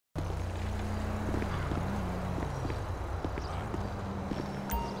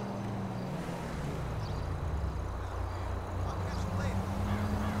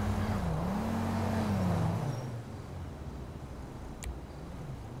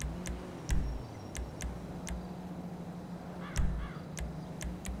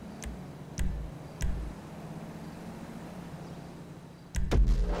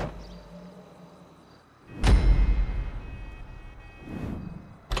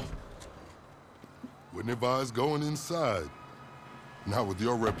Wouldn't advise going inside. Not with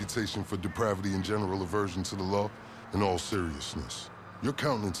your reputation for depravity and general aversion to the law. In all seriousness, your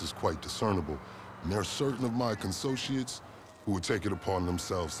countenance is quite discernible, and there are certain of my consociates who would take it upon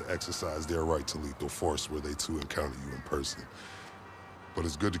themselves to exercise their right to lethal force were they to encounter you in person. But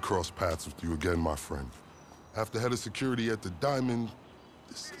it's good to cross paths with you again, my friend. After head of security at the Diamond,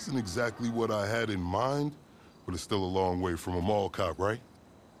 this isn't exactly what I had in mind, but it's still a long way from a mall cop, right?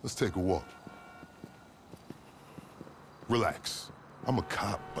 Let's take a walk. Relax. I'm a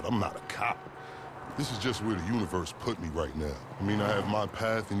cop, but I'm not a cop. This is just where the universe put me right now. I mean, I have my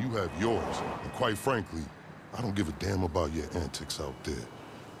path and you have yours. And quite frankly, I don't give a damn about your antics out there.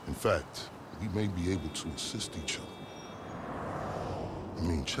 In fact, we may be able to assist each other. I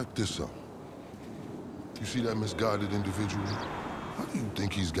mean, check this out. You see that misguided individual? How do you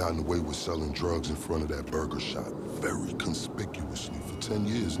think he's gotten away with selling drugs in front of that burger shop very conspicuously for 10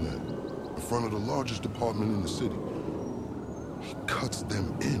 years now? In front of the largest department in the city. He cuts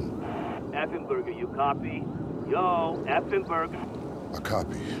them in. Effenberger, you copy? Yo, Effenberger. I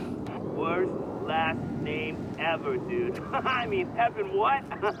copy. Worst last name ever, dude. I mean, effing what?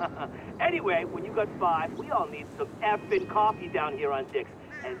 Anyway, when you got 5, we all need some effing coffee down here on Dick's.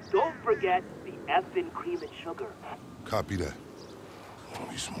 And don't forget the effing cream and sugar. Copy that. Oh,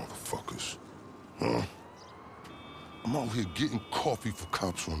 these motherfuckers. Huh? I'm out here getting coffee for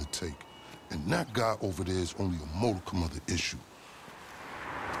cops on the take. And that guy over there is only a modicum of the issue.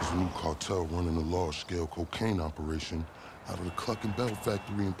 There's a new cartel running a large-scale cocaine operation out of the Cluck and Bell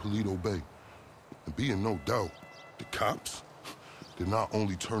factory in Paleto Bay. And be in no doubt, the cops, they're not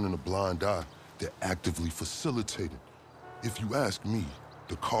only turning a blind eye, they're actively facilitating. If you ask me,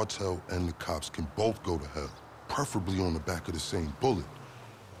 the cartel and the cops can both go to hell, preferably on the back of the same bullet.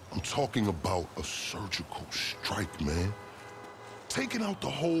 I'm talking about a surgical strike, man. Taking out the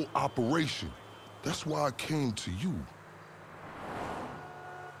whole operation. That's why I came to you.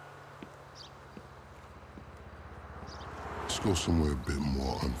 Let's go somewhere a bit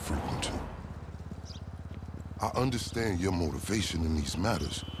more unfrequented. I understand your motivation in these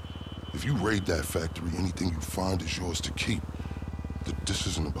matters. If you raid that factory, anything you find is yours to keep. But this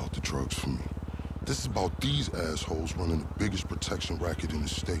isn't about the drugs for me. This is about these assholes running the biggest protection racket in the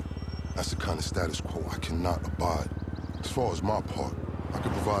state. That's the kind of status quo I cannot abide. As far as my part, I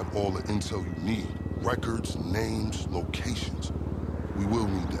can provide all the intel you need. Records, names, locations. We will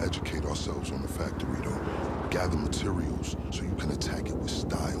need to educate ourselves on the factory, though. Gather materials so you can attack it with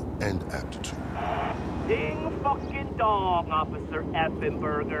style and aptitude. Ding fucking dong, Officer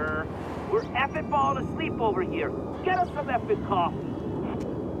Effenberger. We're effing falling asleep over here. Get us some effing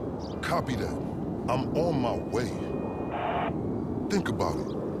coffee. Copy that. I'm on my way. Think about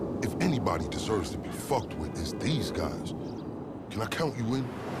it. If anybody deserves to be fucked with, it's these guys. Can I count you in?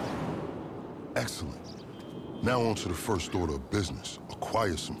 Excellent. Now on to the first order of business.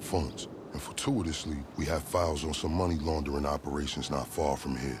 Acquire some funds. And fortuitously, we have files on some money laundering operations not far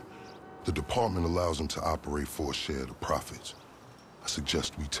from here. The department allows them to operate for a share of the profits. I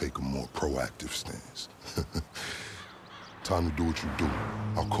suggest we take a more proactive stance. Time to do what you do.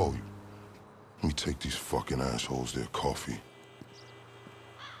 I'll call you. Let me take these fucking assholes their coffee.